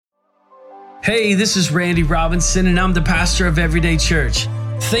Hey, this is Randy Robinson, and I'm the pastor of Everyday Church.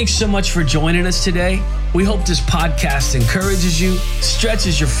 Thanks so much for joining us today. We hope this podcast encourages you,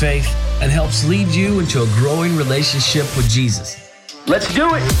 stretches your faith, and helps lead you into a growing relationship with Jesus. Let's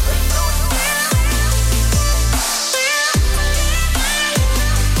do it!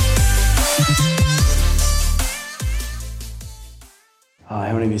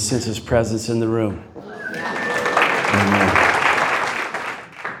 How many of you sense His presence in the room? Amen.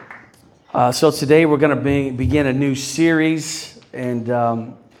 So today we're going to begin a new series, and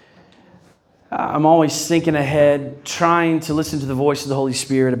I'm always thinking ahead, trying to listen to the voice of the Holy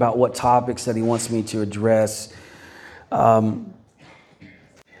Spirit about what topics that He wants me to address. I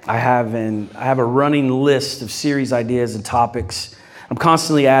have a running list of series ideas and topics. I'm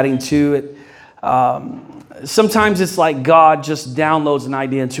constantly adding to it. Sometimes it's like God just downloads an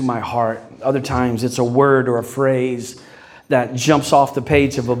idea into my heart. Other times it's a word or a phrase that jumps off the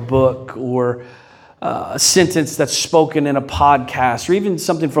page of a book, or a sentence that's spoken in a podcast, or even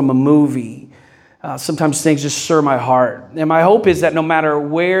something from a movie. Sometimes things just stir my heart. And my hope is that no matter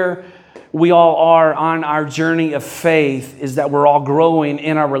where we all are on our journey of faith, is that we're all growing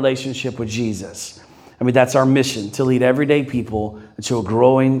in our relationship with Jesus. I mean, that's our mission, to lead everyday people into a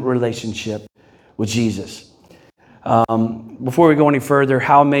growing relationship with Jesus. Before we go any further,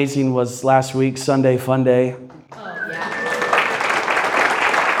 how amazing was last week, Sunday Fun Day?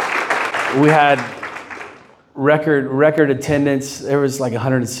 We had record attendance. There was like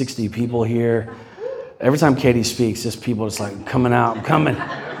 160 people here. Every time Katie speaks, just people just like coming out, I'm coming.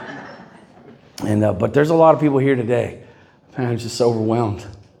 And but there's a lot of people here today. I'm just overwhelmed.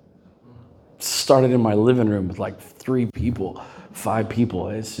 Started in my living room with like 5 people.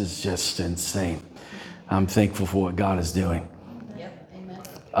 It's just insane. I'm thankful for what God is doing. Yep,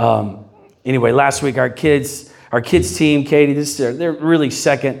 amen. Anyway, last week our kids team, Katie, they're really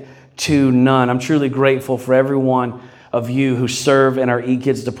second to none. I'm truly grateful for every one of you who serve in our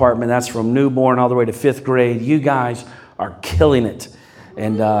eKids department. That's from newborn all the way to 5th grade. You guys are killing it.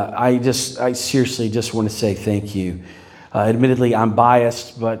 And I seriously just want to say thank you. Admittedly, I'm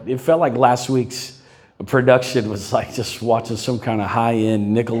biased, but it felt like last week's production was like just watching some kind of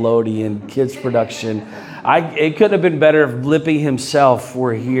high-end Nickelodeon kids production. It couldn't have been better if Blippi himself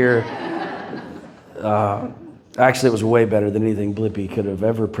were here. Actually, it was way better than anything Blippi could have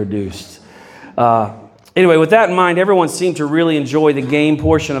ever produced. Anyway, with that in mind, everyone seemed to really enjoy the game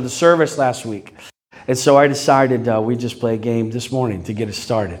portion of the service last week. And so I decided we'd just play a game this morning to get us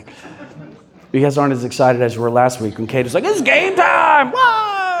started. You guys aren't as excited as we were last week when Kate was like, "It's game time!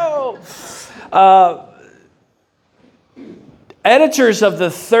 Whoa!" Editors of the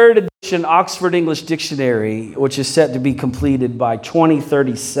 3rd edition Oxford English Dictionary, which is set to be completed by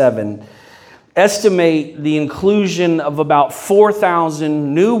 2037, estimate the inclusion of about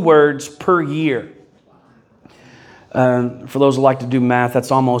 4,000 new words per year. For those who like to do math,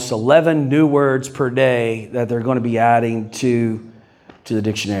 that's almost 11 new words per day that they're going to be adding to the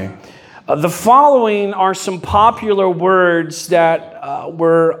dictionary. The following are some popular words that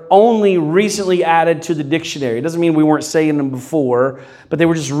were only recently added to the dictionary. It doesn't mean we weren't saying them before, but they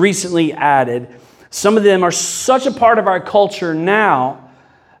were just recently added. Some of them are such a part of our culture now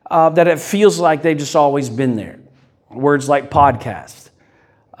that it feels like they've just always been there. Words like podcast,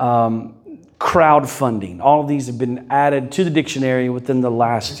 crowdfunding, all of these have been added to the dictionary within the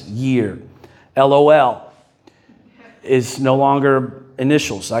last year. LOL is no longer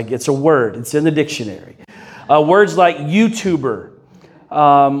initials. Like, it's a word. It's in the dictionary. Words like YouTuber,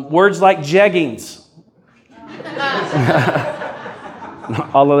 words like jeggings.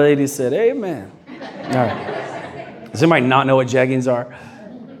 All the ladies said, amen. All right. Does anybody not know what jeggings are?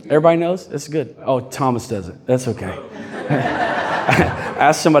 Everybody knows? That's good. Oh, Thomas doesn't. That's okay.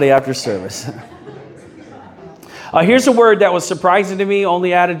 Ask somebody after service. Here's a word that was surprising to me,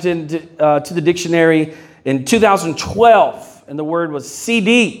 only added to the dictionary in 2012, and the word was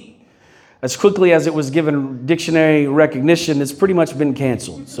CD. As quickly as it was given dictionary recognition, it's pretty much been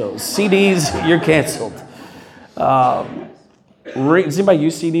canceled. So CDs, you're canceled. Does anybody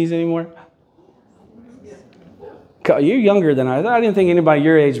use CDs anymore? You're younger than I didn't think anybody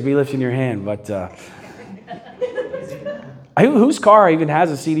your age would be lifting your hand, but whose car even has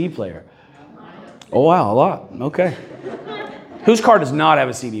a CD player? Oh, wow, a lot. Okay. Whose car does not have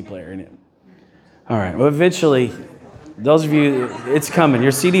a CD player in it? All right. Well, eventually, those of you, it's coming.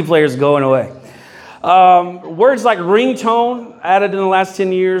 Your CD player is going away. Words like ringtone added in the last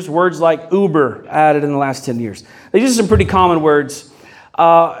 10 years. Words like Uber added in the last 10 years. These are some pretty common words.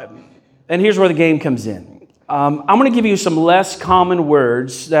 And here's where the game comes in. I'm going to give you some less common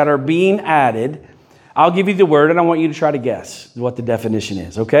words that are being added. I'll give you the word, and I want you to try to guess what the definition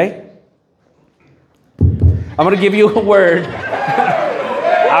is, okay? I'm going to give you a word.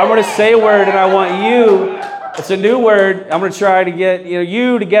 I'm going to say a word, and I want you, it's a new word. I'm going to try to get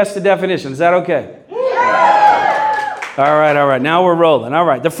you to guess the definition. Is that okay? All right. Now we're rolling. All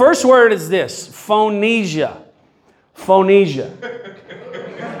right. The first word is this, phonesia. Phonesia.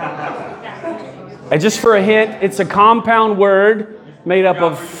 And just for a hint, it's a compound word made up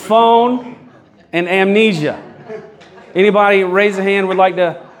of phone and amnesia. Anybody raise a hand would like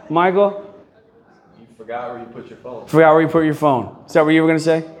to, Michael? You forgot where you put your phone. Forgot where you put your phone. Is that what you were going to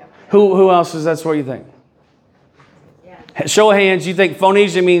say? Yeah. Who else is that's what you think? Yeah. Show of hands, you think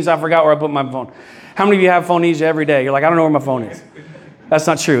phonesia means I forgot where I put my phone. How many of you have phonesia every day? You're like, I don't know where my phone is. That's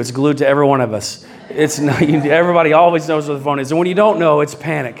not true. It's glued to every one of us. It's not, everybody always knows where the phone is. And when you don't know, it's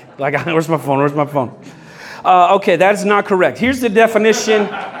panic. Like, where's my phone? Where's my phone? Okay, that is not correct. Here's the definition.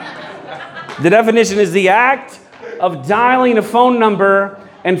 The definition is the act of dialing a phone number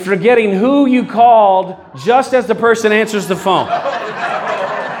and forgetting who you called just as the person answers the phone.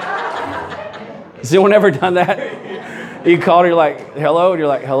 Has anyone ever done that? You called, you're like, hello? And you're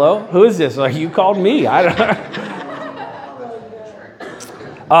like, hello? Who is this? Like, you called me. I don't know.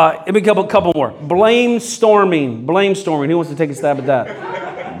 Let me a couple more. Blamestorming. Blamestorming. Who wants to take a stab at that?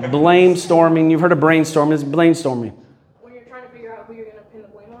 Blamestorming. You've heard of brainstorming. It's blamestorming. When you're trying to figure out who you're going to pin the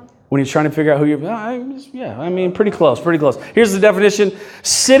blame on? When you're trying to figure out who you're... pretty close. Here's the definition.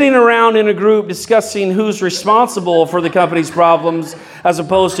 Sitting around in a group discussing who's responsible for the company's problems as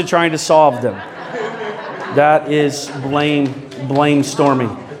opposed to trying to solve them. That is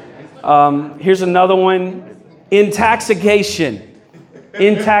blamestorming. Here's another one. Intoxication.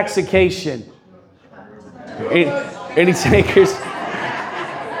 Intoxication. Any takers?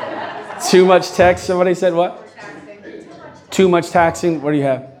 Too much text. Somebody said what? Too much taxing. What do you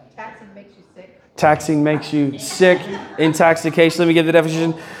have? Taxing makes you sick. Taxing makes you sick. Intoxication. Let me give the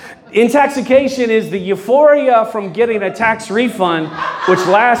definition. Intoxication is the euphoria from getting a tax refund, which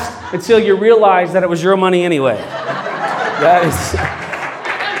lasts until you realize that it was your money anyway. That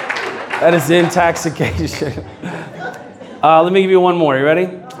is intoxication. Let me give you one more. You ready?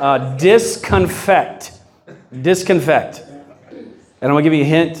 Disconfect. Disconfect. And I'm going to give you a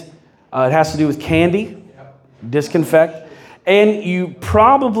hint. It has to do with candy. Disconfect. And you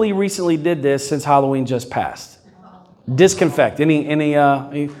probably recently did this since Halloween just passed. Disconfect.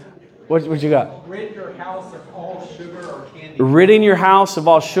 Any what you got? Rid your house of all sugar or candy. Ridding your house of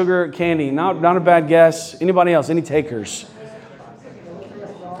all sugar or candy. Not a bad guess. Anybody else? Any takers?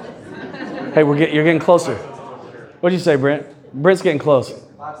 Hey, you're getting closer. What'd you say, Brent? Brent's getting close.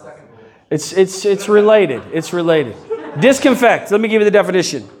 5 seconds. It's related. It's related. Disconfect. Let me give you the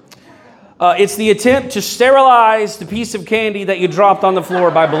definition. It's the attempt to sterilize the piece of candy that you dropped on the floor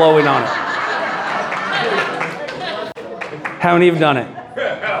by blowing on it. How many have done it?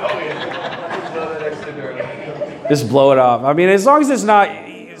 Just blow it off. I mean, as long as it's not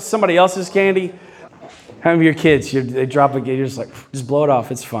somebody else's candy. How many of your kids, they drop it, you're just like, just blow it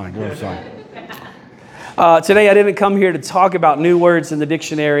off. It's fine. It's fine. Today, I didn't come here to talk about new words in the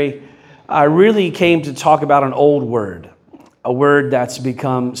dictionary. I really came to talk about an old word, a word that's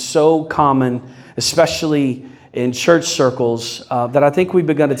become so common, especially in church circles, that I think we've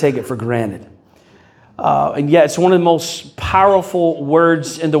begun to take it for granted. And yet, it's one of the most powerful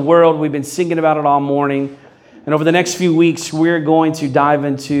words in the world. We've been singing about it all morning. And over the next few weeks, we're going to dive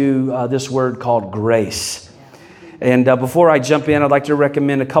into this word called grace. And before I jump in, I'd like to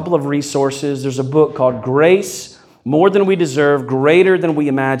recommend a couple of resources. There's a book called Grace, More Than We Deserve, Greater Than We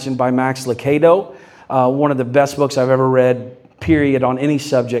Imagine by Max Lucado. One of the best books I've ever read, period, on any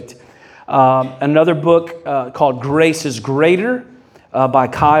subject. Another book called Grace is Greater by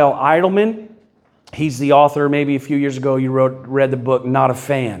Kyle Idleman. He's the author. Maybe a few years ago you read the book Not a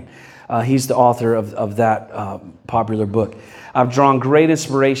Fan. He's the author of that popular book. I've drawn great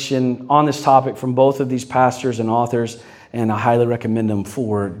inspiration on this topic from both of these pastors and authors, and I highly recommend them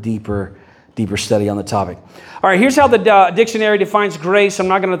for deeper study on the topic. All right, here's how the dictionary defines grace. I'm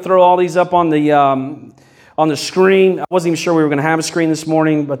not going to throw all these up on the screen. I wasn't even sure we were going to have a screen this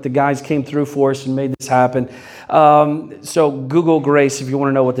morning, but the guys came through for us and made this happen. So Google grace if you want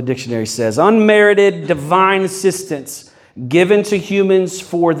to know what the dictionary says. Unmerited divine assistance given to humans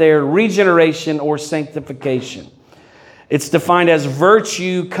for their regeneration or sanctification. It's defined as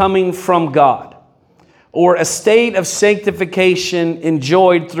virtue coming from God, or a state of sanctification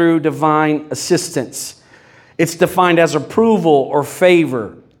enjoyed through divine assistance. It's defined as approval or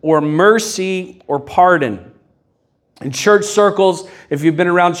favor, or mercy or pardon. In church circles, if you've been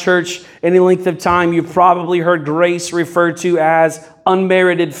around church any length of time, you've probably heard grace referred to as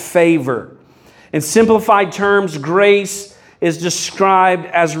unmerited favor. In simplified terms, grace is described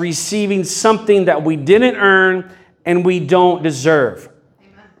as receiving something that we didn't earn and we don't deserve.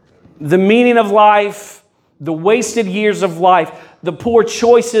 Amen. The meaning of life, the wasted years of life, the poor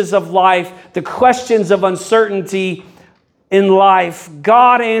choices of life, the questions of uncertainty in life,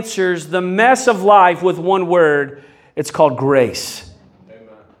 God answers the mess of life with one word. It's called grace. Amen.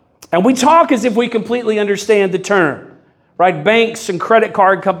 And we talk as if we completely understand the term, right? Banks and credit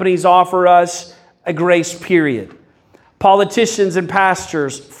card companies offer us a grace period. Politicians and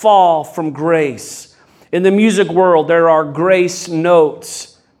pastors fall from grace. In the music world, there are grace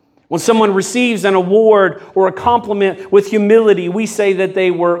notes. When someone receives an award or a compliment with humility, we say that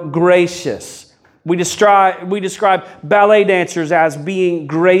they were gracious. We describe ballet dancers as being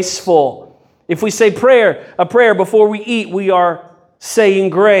graceful. If we say a prayer before we eat, we are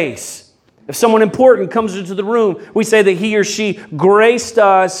saying grace. If someone important comes into the room, we say that he or she graced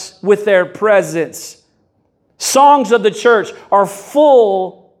us with their presence. Songs of the church are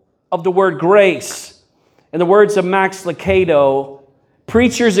full of the word grace. In the words of Max Lucado,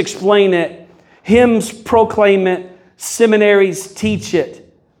 preachers explain it, hymns proclaim it, seminaries teach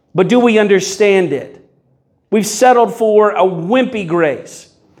it. But do we understand it? We've settled for a wimpy grace.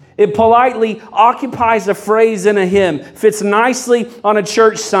 It politely occupies a phrase in a hymn, fits nicely on a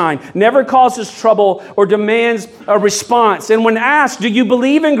church sign, never causes trouble or demands a response. And when asked, do you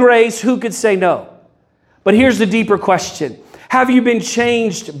believe in grace? Who could say no? But here's the deeper question. Have you been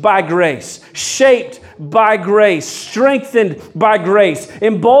changed by grace, shaped by grace, strengthened by grace,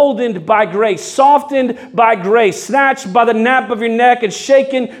 emboldened by grace, softened by grace, snatched by the nape of your neck and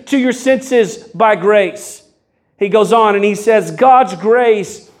shaken to your senses by grace? He goes on and he says, God's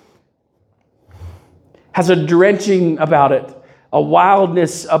grace has a drenching about it, a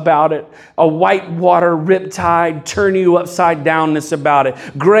wildness about it, a whitewater riptide, turn you upside downness about it.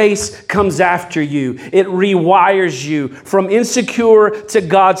 Grace comes after you. It rewires you from insecure to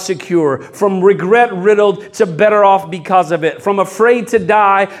God secure, from regret riddled to better off because of it, from afraid to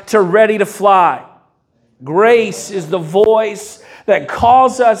die to ready to fly. Grace is the voice that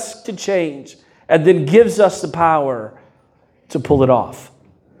calls us to change and then gives us the power to pull it off.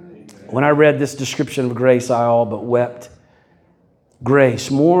 When I read this description of grace, I all but wept. Grace,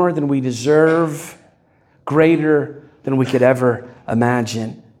 more than we deserve, greater than we could ever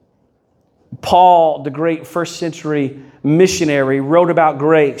imagine. Paul, the great first century missionary, wrote about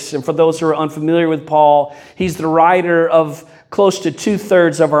grace. And for those who are unfamiliar with Paul, he's the writer of close to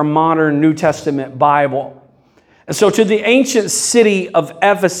 2/3 of our modern New Testament Bible. And so to the ancient city of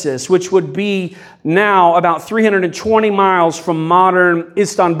Ephesus, which would be now about 320 miles from modern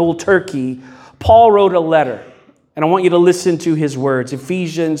Istanbul, Turkey, Paul wrote a letter. And I want you to listen to his words.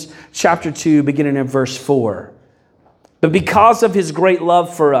 Ephesians chapter 2, beginning in verse 4. But because of his great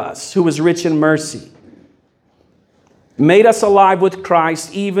love for us, who was rich in mercy, made us alive with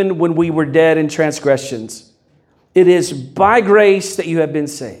Christ even when we were dead in transgressions. It is by grace that you have been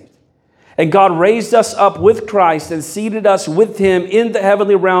saved. And God raised us up with Christ and seated us with him in the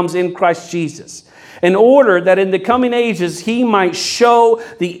heavenly realms in Christ Jesus, in order that in the coming ages he might show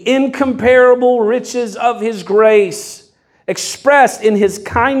the incomparable riches of his grace expressed in his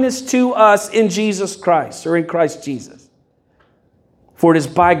kindness to us in Jesus Christ, or in Christ Jesus. For it is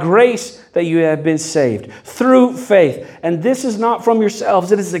by grace that you have been saved, through faith. And this is not from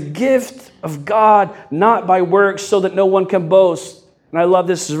yourselves. It is a gift of God, not by works, so that no one can boast. And I love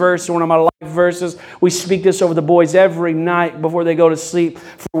this verse, one of my life verses. We speak this over the boys every night before they go to sleep.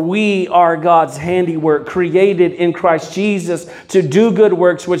 For we are God's handiwork, created in Christ Jesus to do good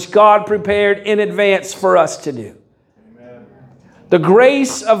works, which God prepared in advance for us to do. Amen. The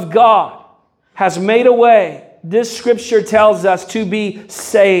grace of God has made a way, this scripture tells us, to be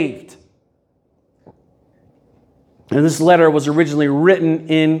saved. And this letter was originally written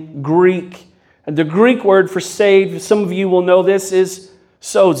in Greek. And the Greek word for saved, some of you will know this, is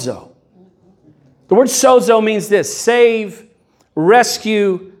sozo. The word sozo means this: save,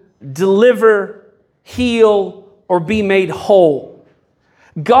 rescue, deliver, heal, or be made whole.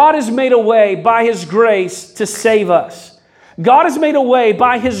 God has made a way by his grace to save us. God has made a way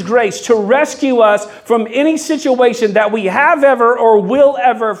by his grace to rescue us from any situation that we have ever or will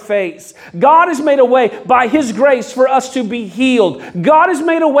ever face. God has made a way by his grace for us to be healed. God has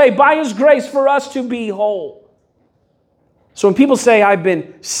made a way by his grace for us to be whole. So when people say, I've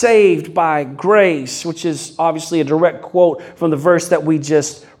been saved by grace, which is obviously a direct quote from the verse that we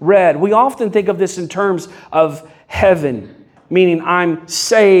just read, we often think of this in terms of heaven, meaning I'm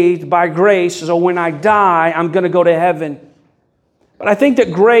saved by grace, so when I die, I'm going to go to heaven. But I think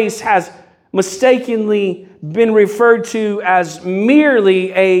that grace has mistakenly been referred to as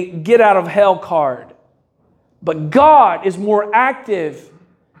merely a get out of hell card. But God is more active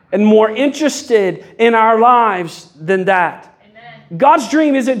and more interested in our lives than that. Amen. God's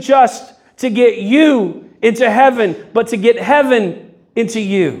dream isn't just to get you into heaven, but to get heaven into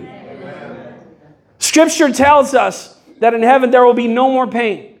you. Amen. Scripture tells us that in heaven there will be no more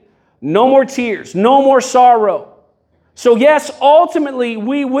pain, no more tears, no more sorrow. So yes, ultimately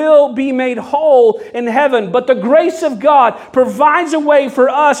we will be made whole in heaven, but the grace of God provides a way for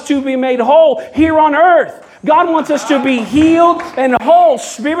us to be made whole here on earth. God wants us to be healed and whole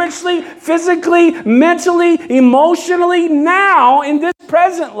spiritually, physically, mentally, emotionally, now in this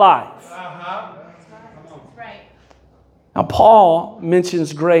present life. Now, Paul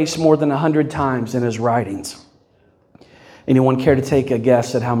mentions grace more than 100 times in his writings. Anyone care to take a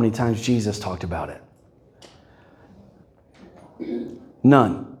guess at how many times Jesus talked about it?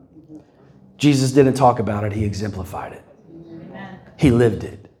 None. Jesus didn't talk about it. He exemplified it. Amen. He lived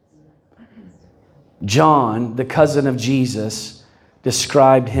it. John, the cousin of Jesus,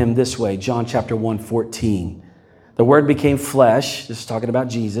 described him this way. John chapter 1:14. The Word became flesh. This is talking about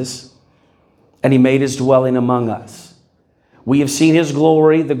Jesus. And he made his dwelling among us. We have seen his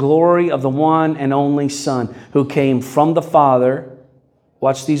glory, the glory of the one and only Son, who came from the Father.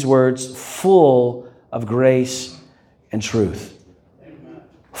 Watch these words. Full of grace and truth. Amen.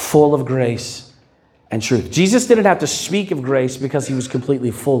 Full of grace and truth. Jesus didn't have to speak of grace because he was completely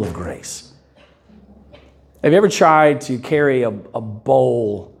full of grace. Have you ever tried to carry a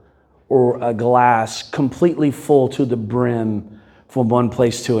bowl or a glass completely full to the brim from one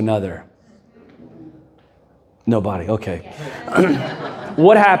place to another? Nobody. Okay.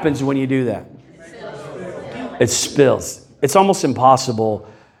 What happens when you do that? It spills. It's almost impossible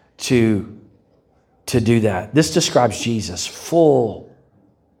to do that. This describes Jesus, full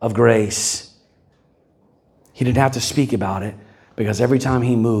of grace. He didn't have to speak about it because every time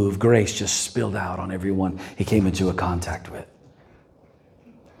he moved, grace just spilled out on everyone he came into a contact with.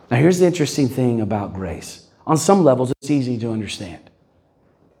 Now, here's the interesting thing about grace. On some levels, it's easy to understand.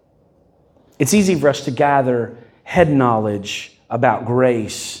 It's easy for us to gather head knowledge about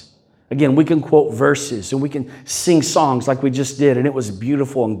grace. Again, we can quote verses and we can sing songs like we just did, and it was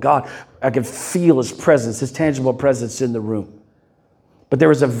beautiful. And God, I could feel his presence, his tangible presence in the room. But there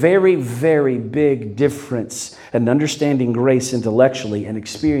is a very, very big difference in understanding grace intellectually and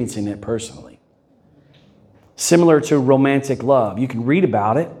experiencing it personally. Similar to romantic love. You can read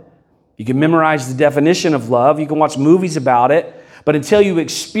about it. You can memorize the definition of love. You can watch movies about it. But until you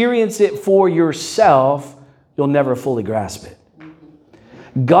experience it for yourself, you'll never fully grasp it.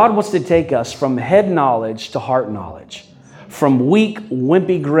 God wants to take us from head knowledge to heart knowledge, from weak,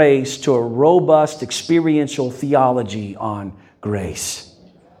 wimpy grace to a robust, experiential theology on grace.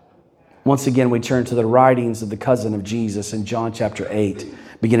 Once again, we turn to the writings of the cousin of Jesus in John chapter 8,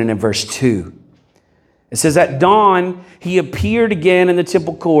 beginning in verse 2. It says, at dawn, he appeared again in the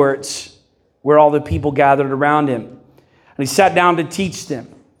temple courts where all the people gathered around him. And he sat down to teach them.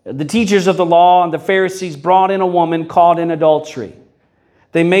 The teachers of the law and the Pharisees brought in a woman caught in adultery.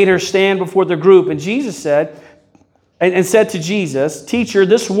 They made her stand before the group. And Jesus said to Jesus, Teacher,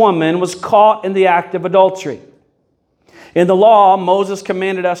 this woman was caught in the act of adultery. In the law, Moses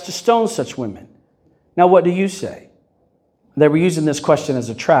commanded us to stone such women. Now, what do you say? They were using this question as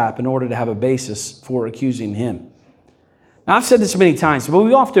a trap in order to have a basis for accusing him. Now, I've said this many times, but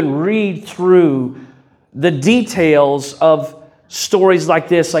we often read through the details of stories like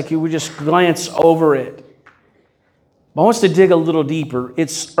this, like you would just glance over it. But I want us to dig a little deeper.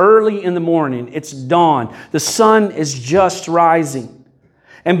 It's early in the morning. It's dawn. The sun is just rising.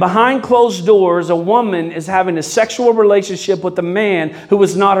 And behind closed doors, a woman is having a sexual relationship with a man who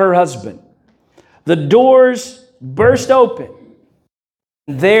was not her husband. The doors burst open.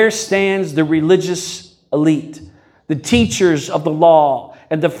 There stands the religious elite, the teachers of the law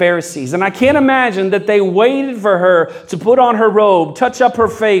and the Pharisees. And I can't imagine that they waited for her to put on her robe, touch up her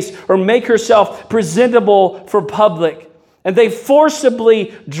face, or make herself presentable for public. And they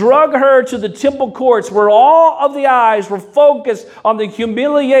forcibly drug her to the temple courts where all of the eyes were focused on the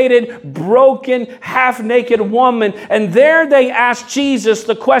humiliated, broken, half-naked woman. And there they asked Jesus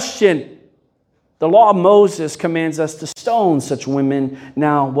the question, the law of Moses commands us to stone such women.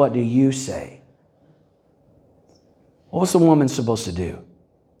 Now, what do you say? What was the woman supposed to do?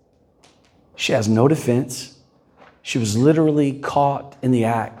 She has no defense. She was literally caught in the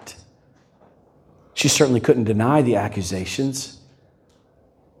act. She certainly couldn't deny the accusations.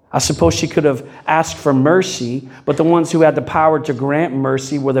 I suppose she could have asked for mercy, but the ones who had the power to grant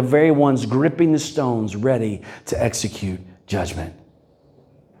mercy were the very ones gripping the stones, ready to execute judgment.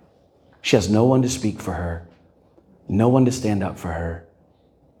 She has no one to speak for her, no one to stand up for her.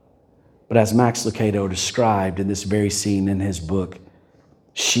 But as Max Lucado described in this very scene in his book,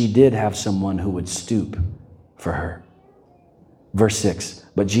 she did have someone who would stoop for her. Verse 6,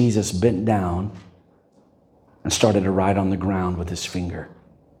 but Jesus bent down and started to write on the ground with his finger.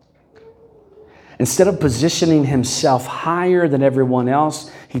 Instead of positioning himself higher than everyone else,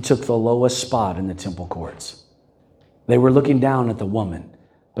 he took the lowest spot in the temple courts. They were looking down at the woman,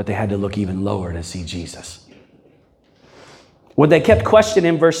 but they had to look even lower to see Jesus. When they kept questioning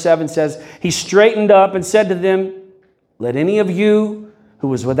him, verse 7 says, he straightened up and said to them, let any of you who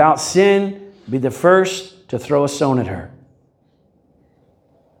was without sin be the first to throw a stone at her.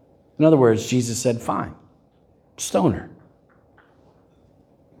 In other words, Jesus said, fine, stone her.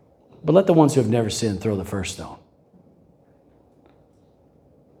 But let the ones who have never sinned throw the first stone.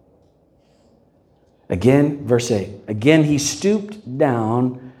 Again, verse 8. Again, he stooped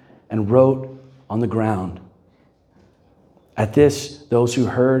down and wrote on the ground. At this, those who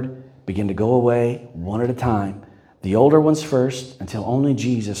heard began to go away one at a time, the older ones first, until only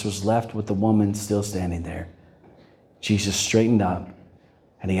Jesus was left with the woman still standing there. Jesus straightened up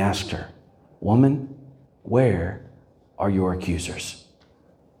and he asked her, woman, where are your accusers?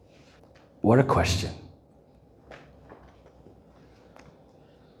 What a question.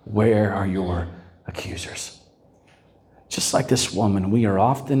 Where are your accusers? Just like this woman, we are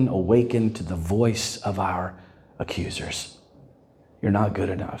often awakened to the voice of our accusers. You're not good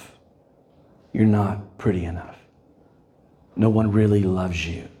enough. You're not pretty enough. No one really loves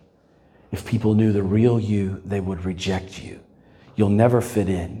you. If people knew the real you, they would reject you. You'll never fit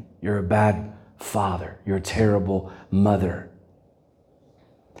in. You're a bad father. You're a terrible mother.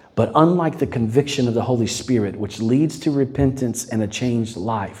 But unlike the conviction of the Holy Spirit, which leads to repentance and a changed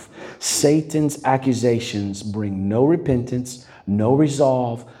life, Satan's accusations bring no repentance, no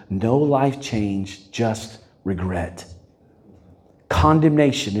resolve, no life change, just regret.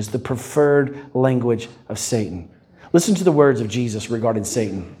 Condemnation is the preferred language of Satan. Listen to the words of Jesus regarding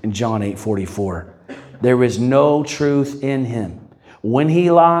Satan in John 8:44. There is no truth in him. When he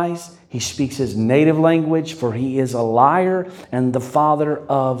lies, he speaks his native language, for he is a liar and the father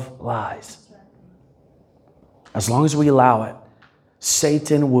of lies. As long as we allow it,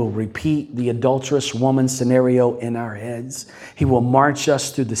 Satan will repeat the adulterous woman scenario in our heads. He will march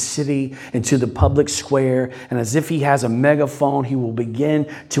us through the city into the public square, and as if he has a megaphone, he will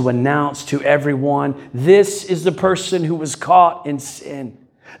begin to announce to everyone, this is the person who was caught in sin.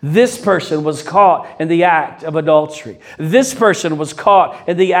 This person was caught in the act of adultery. This person was caught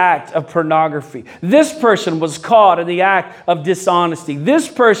in the act of pornography. This person was caught in the act of dishonesty. This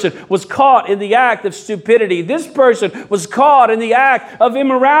person was caught in the act of stupidity. This person was caught in the act of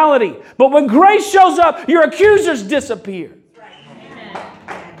immorality. But when grace shows up, your accusers disappear.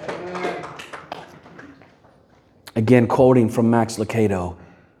 Again, quoting from Max Lucado,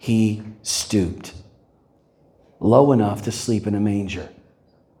 he stooped low enough to sleep in a manger,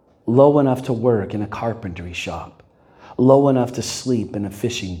 low enough to work in a carpentry shop, low enough to sleep in a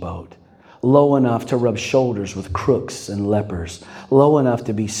fishing boat, low enough to rub shoulders with crooks and lepers, low enough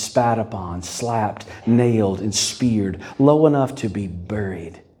to be spat upon, slapped, nailed, and speared, low enough to be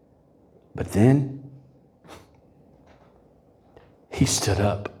buried. But then he stood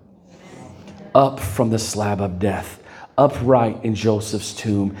up from the slab of death, upright in Joseph's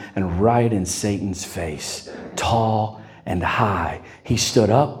tomb and right in Satan's face, tall and high. He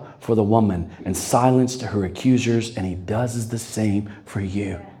stood up for the woman and silenced her accusers, and he does the same for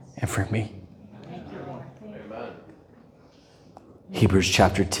you and for me. Amen. Hebrews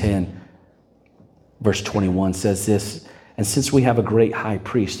chapter 10, verse 21 says this, and since we have a great high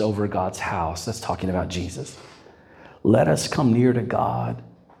priest over God's house, that's talking about Jesus, let us come near to God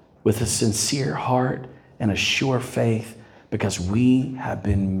with a sincere heart and a sure faith, because we have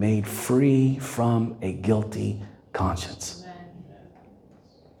been made free from a guilty conscience.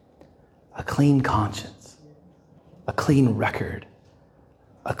 A clean conscience, a clean record,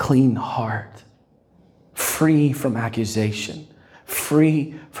 a clean heart, free from accusation,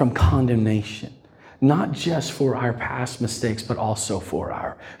 free from condemnation, not just for our past mistakes, but also for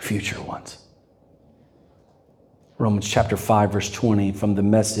our future ones. Romans chapter 5, verse 20 from the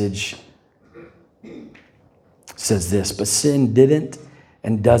Message says this, but sin didn't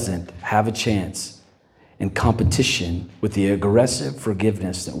and doesn't have a chance in competition with the aggressive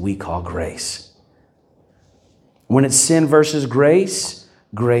forgiveness that we call grace. When it's sin versus grace,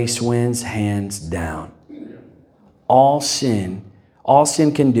 grace wins hands down. All sin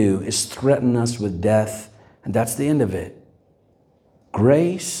can do is threaten us with death, and that's the end of it.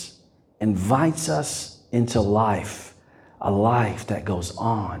 Grace invites us into life, a life that goes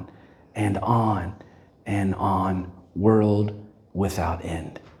on and on and on, world without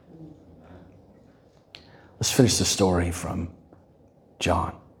end. Let's finish the story from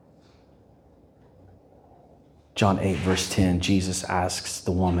John. John 8, verse 10, Jesus asks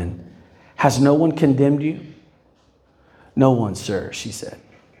the woman, "Has no one condemned you?" "No one, sir," she said.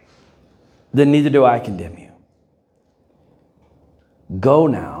 "Then neither do I condemn you. Go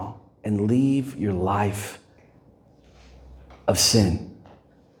now and leave your life of sin."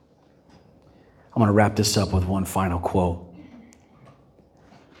 I'm going to wrap this up with one final quote.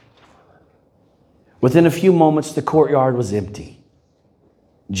 Within a few moments, the courtyard was empty.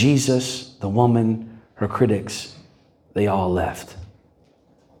 Jesus, the woman, her critics, they all left.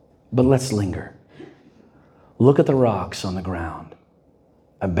 But let's linger. Look at the rocks on the ground,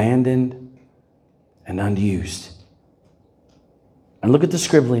 abandoned and unused. And look at the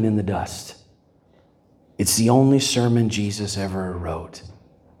scribbling in the dust. It's the only sermon Jesus ever wrote.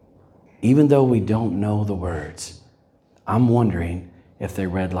 Even though we don't know the words, I'm wondering if they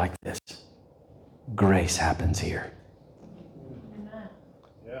read like this: "Grace happens here."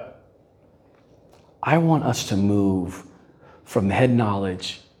 Yeah. I want us to move from head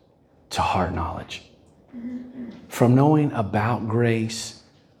knowledge to heart knowledge. From knowing about grace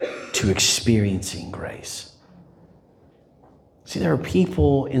to experiencing grace. See, there are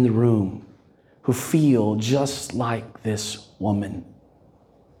people in the room who feel just like this woman.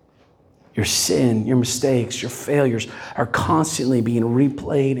 Your sin, your mistakes, your failures are constantly being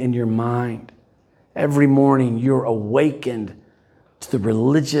replayed in your mind. Every morning you're awakened to the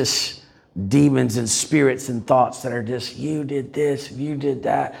religious demons and spirits and thoughts that are just, you did this, you did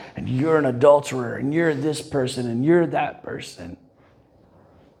that, and you're an adulterer, and you're this person, and you're that person.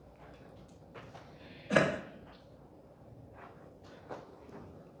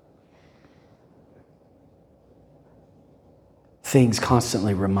 Things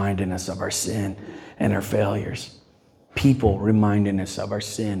constantly reminding us of our sin and our failures. People reminding us of our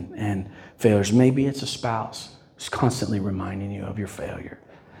sin and failures. Maybe it's a spouse who's constantly reminding you of your failure.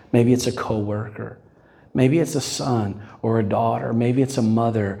 Maybe it's a coworker. Maybe it's a son or a daughter. Maybe it's a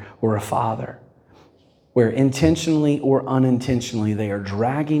mother or a father, where intentionally or unintentionally they are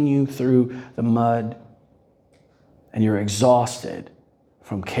dragging you through the mud and you're exhausted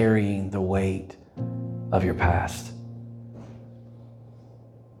from carrying the weight of your past.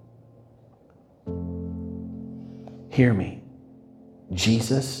 Hear me.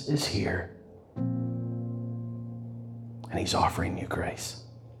 Jesus is here, and he's offering you grace.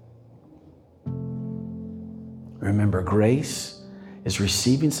 Remember, grace is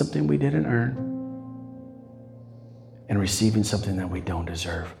receiving something we didn't earn and receiving something that we don't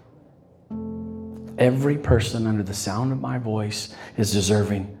deserve. Every person under the sound of my voice is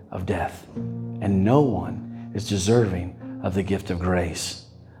deserving of death, and no one is deserving of the gift of grace.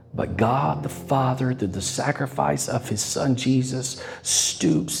 But God the Father, through the sacrifice of his Son Jesus,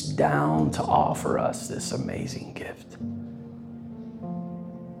 stoops down to offer us this amazing gift.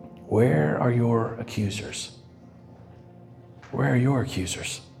 Where are your accusers? Where are your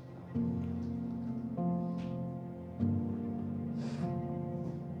accusers?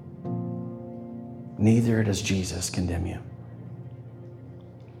 Neither does Jesus condemn you.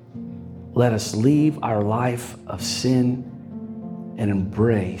 Let us leave our life of sin and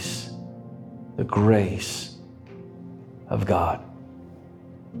embrace the grace of God.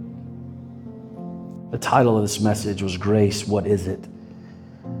 The title of this message was Grace, What Is It?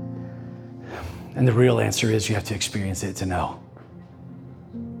 And the real answer is you have to experience it to know.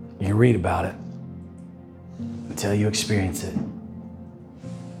 You can read about it until you experience it.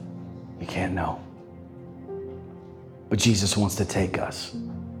 You can't know. But Jesus wants to take us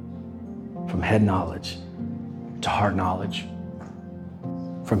from head knowledge to heart knowledge,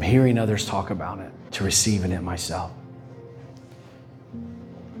 from hearing others talk about it to receiving it myself.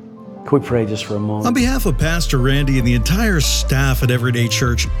 Can we pray just for a moment? On behalf of Pastor Randy and the entire staff at Everyday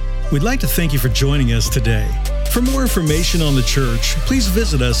Church, we'd like to thank you for joining us today. For more information on the church, please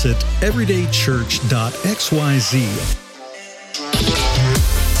visit us at everydaychurch.xyz.